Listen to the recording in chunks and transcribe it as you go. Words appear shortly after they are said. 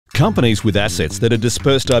Companies with assets that are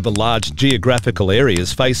dispersed over large geographical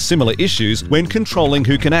areas face similar issues when controlling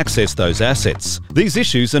who can access those assets. These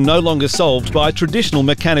issues are no longer solved by a traditional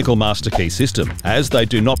mechanical master key system, as they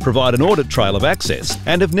do not provide an audit trail of access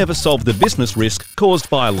and have never solved the business risk caused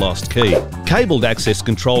by a lost key. Cabled access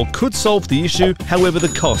control could solve the issue, however the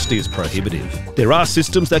cost is prohibitive. There are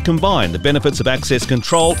systems that combine the benefits of access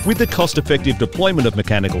control with the cost-effective deployment of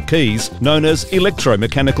mechanical keys, known as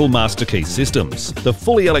Electro-Mechanical master key systems. The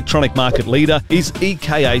fully electronic market leader is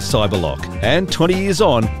EKA CyberLock, and 20 years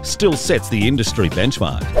on, still sets the industry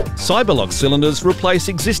benchmark. CyberLock cylinders replace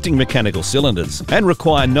existing mechanical cylinders and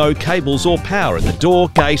require no cables or power at the door,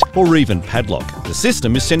 gate, or even padlock. The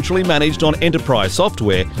system is centrally managed on enterprise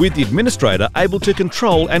software, with the administrator able to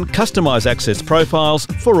control and customize access profiles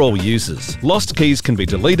for all users. Lost keys can be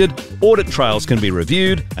deleted, audit trails can be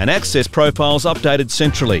reviewed, and access profiles updated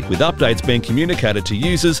centrally, with updates being communicated to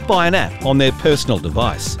users by an app on their personal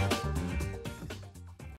device.